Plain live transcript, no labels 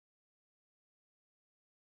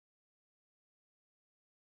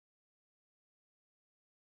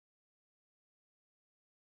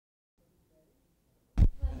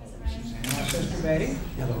Betty.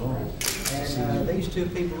 Hello. And these two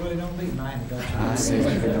people really don't meet my introduction. I see. How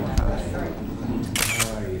are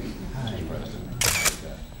you? Hi.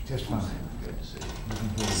 Just fine. Good to see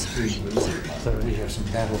you. So we have some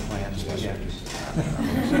battle plans. Well,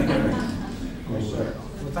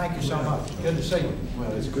 thank you so much. Good to see you.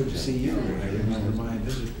 Well, it's good to see you. I remember my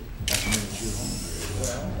visit.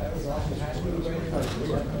 That was awesome. They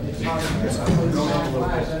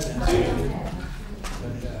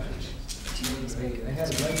had a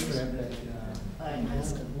great trip.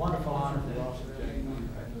 Wonderful honor for Ross.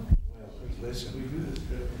 Well, listen,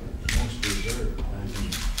 most reserved. I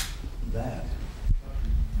mean, that.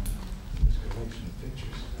 This collection of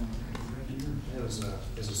pictures.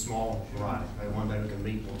 It's a small variety. Maybe one day we can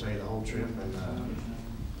meet, we'll tell you the whole trip, and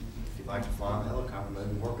if you'd like to fly on the helicopter,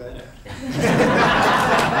 maybe work that out.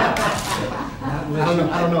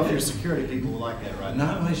 I don't know if your security people will like that right now.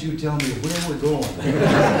 Not unless you tell me where we're going.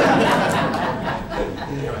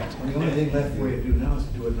 The only thing left for you to do now is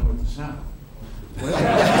to do it north and south. Well,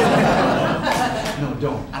 no,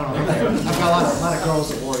 don't. I don't know. I've got a lot of girls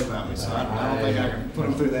that worry about me, so I don't think I can put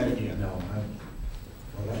them through that again. No,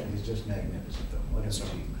 well, that is just magnificent, though. What an Yes, sir.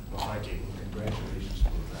 achievement. Well, thank you. Congratulations.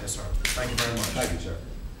 Yes, sir. Thank you very much. Thank you, sir.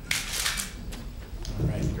 All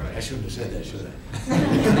right. Great. I shouldn't have said that, should I?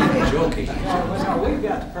 Joking. Well, we've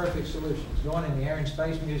got the perfect solutions. Going in the Air and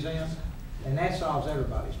Space Museum, and that solves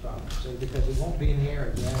everybody's problem. See, because it won't be in the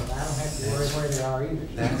air again, and I don't have to worry where they are either.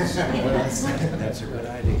 That's a good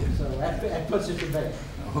idea. So that puts it to bed.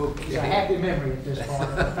 Okay. It's a happy memory at this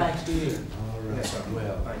point, but thanks to you. All right. Yes, sir.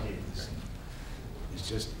 Well, Thank you. it's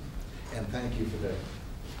just, and thank you for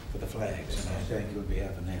the flags. And I thank you on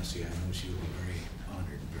behalf of Nancy. I know she will be very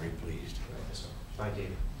honored and very pleased. Yes, sir. Thank you.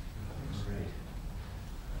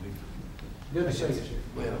 Good to see you.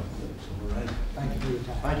 Well, so we're right. Thank you for your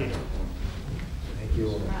time. Thank you. Thank you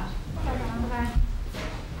all.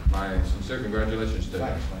 My sincere congratulations to you.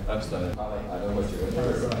 That's the, I know what you're going to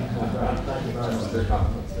do. Sincere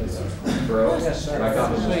compliments. Bro, Yes, sir. I got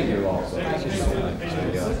to see you also. Thank you so much.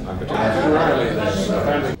 I'm particularly this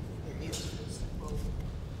family.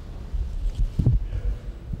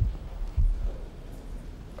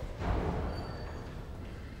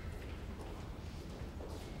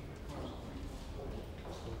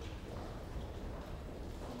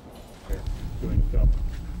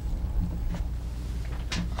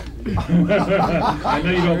 I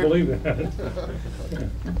know you don't believe that.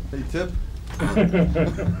 Hey, Tip.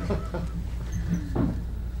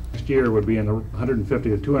 Next year would be in the 150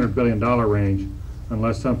 to 200 billion dollar range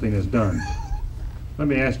unless something is done. Let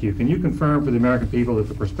me ask you, can you confirm for the American people that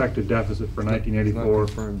the prospective deficit for 1984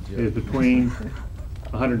 is between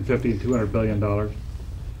 150 and 200 billion dollars?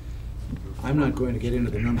 I'm not going to get into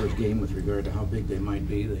the numbers game with regard to how big they might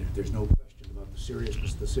be. There's no question about the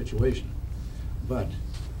seriousness of the situation. But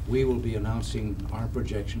we will be announcing our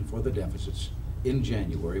projection for the deficits in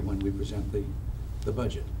January when we present the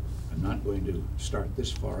budget. I'm not going to start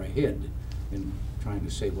this far ahead in trying to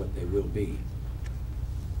say what they will be.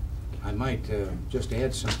 I might just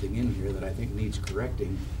add something in here that I think needs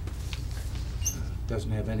correcting. Doesn't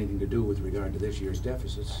have anything to do with regard to this year's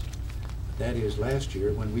deficits. That is, last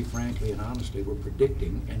year, when we frankly and honestly were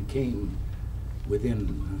predicting and came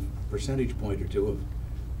within a percentage point or two of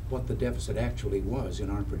what the deficit actually was in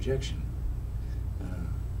our projection,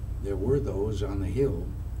 there were those on the Hill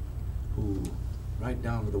who, right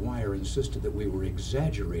down to the wire, insisted that we were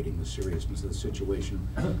exaggerating the seriousness of the situation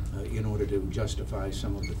in order to justify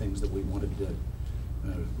some of the things that we wanted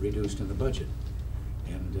reduced in the budget.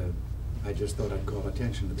 And I just thought I'd call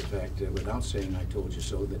attention to the fact, without saying I told you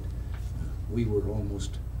so, that we were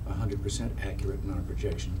almost 100% accurate in our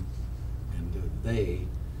projection, and they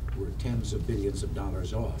were tens of billions of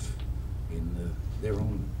dollars off in their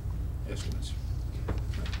own estimates.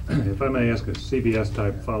 If I may ask a CBS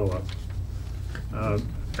type follow-up.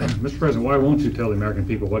 Mr. President, why won't you tell the American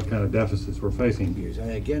people what kind of deficits we're facing? Years. I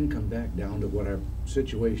again come back down to what our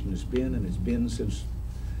situation has been, and it's been since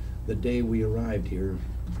the day we arrived here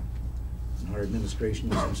and our administration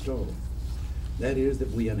was installed. That is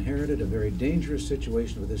that we inherited a very dangerous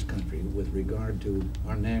situation with this country with regard to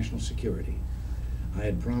our national security. I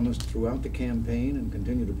had promised throughout the campaign and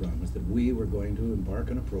continue to promise that we were going to embark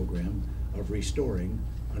on a program of restoring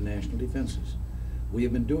our national defenses. We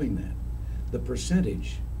have been doing that. The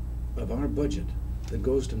percentage of our budget that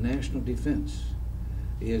goes to national defense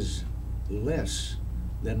is less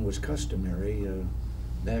than was customary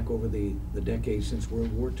back over the decades since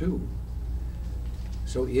World War II.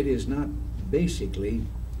 So it is not basically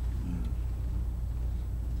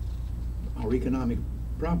our economic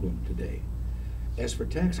problem today. As for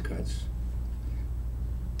tax cuts,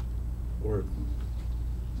 or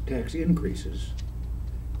tax increases,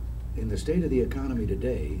 in the state of the economy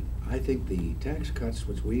today, I think the tax cuts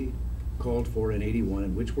which we called for in '81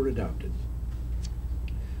 and which were adopted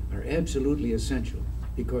are absolutely essential,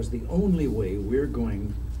 because the only way we're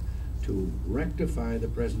going to rectify the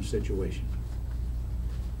present situation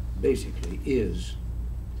basically is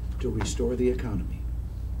to restore the economy,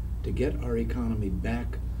 to get our economy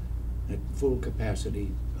back at full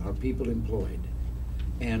capacity, our people employed.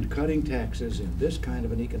 And cutting taxes in this kind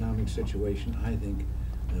of an economic situation, I think,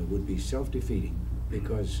 would be self-defeating,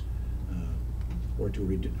 because,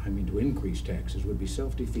 to increase taxes would be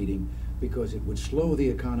self-defeating, because it would slow the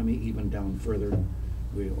economy even down further.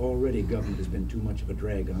 Government has been too much of a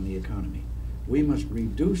drag on the economy. We must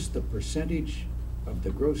reduce the percentage of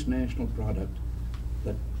the gross national product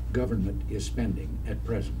that government is spending at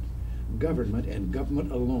present. Government, and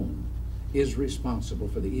government alone, is responsible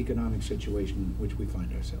for the economic situation in which we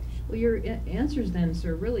find ourselves. Well, your answers then,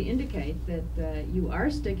 sir, really indicate that you are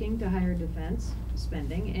sticking to higher defense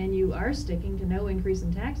spending, and you are sticking to no increase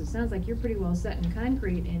in taxes. Sounds like you're pretty well set in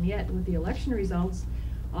concrete, and yet with the election results,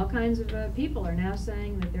 all kinds of people are now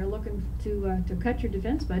saying that they're looking to cut your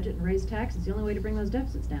defense budget and raise taxes. The only way to bring those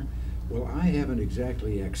deficits down. Well, I haven't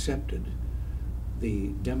exactly accepted the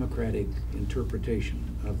Democratic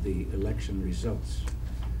interpretation of the election results.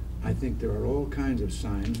 I think there are all kinds of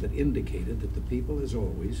signs that indicated that the people, as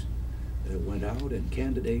always, went out and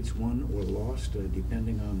candidates won or lost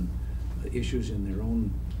depending on issues in their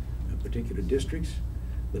own particular districts.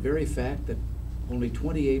 The very fact that only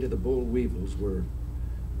 28 of the boll weevils were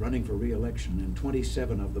running for re-election and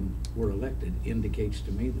 27 of them were elected indicates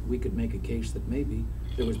to me that we could make a case that maybe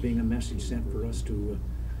there was being a message sent for us to,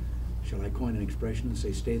 shall I coin an expression and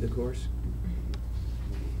say, stay the course?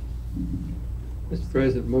 Mr.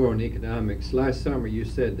 President, more on economics. Last summer you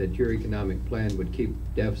said that your economic plan would keep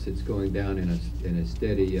deficits going down at a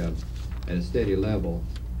steady level,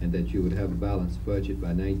 and that you would have a balanced budget by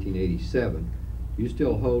 1987. Do you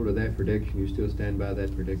still hold to that prediction? You still stand by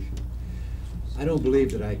that prediction? I don't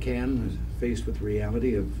believe that I can, faced with the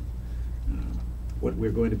reality of what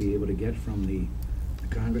we're going to be able to get from the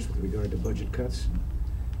Congress with regard to budget cuts.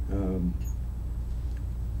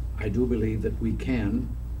 I do believe that we can,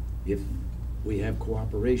 if we have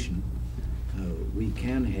cooperation, we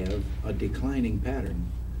can have a declining pattern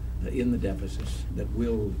in the deficits that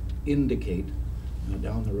will indicate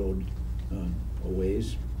down the road a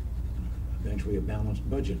ways, eventually a balanced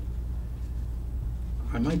budget.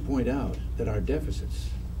 I might point out that our deficits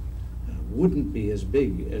wouldn't be as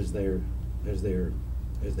big as they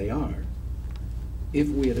are if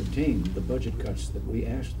we had obtained the budget cuts that we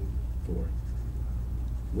asked for.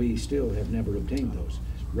 We still have never obtained those.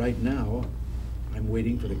 Right now, I'm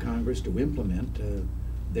waiting for the Congress to implement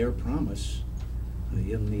their promise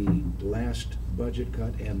in the last budget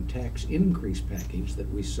cut and tax increase package that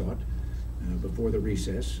we sought before the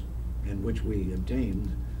recess, and which we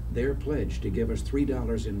obtained, their pledge to give us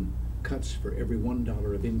 $3 in cuts for every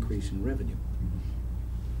 $1 of increase in revenue.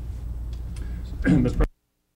 Mr.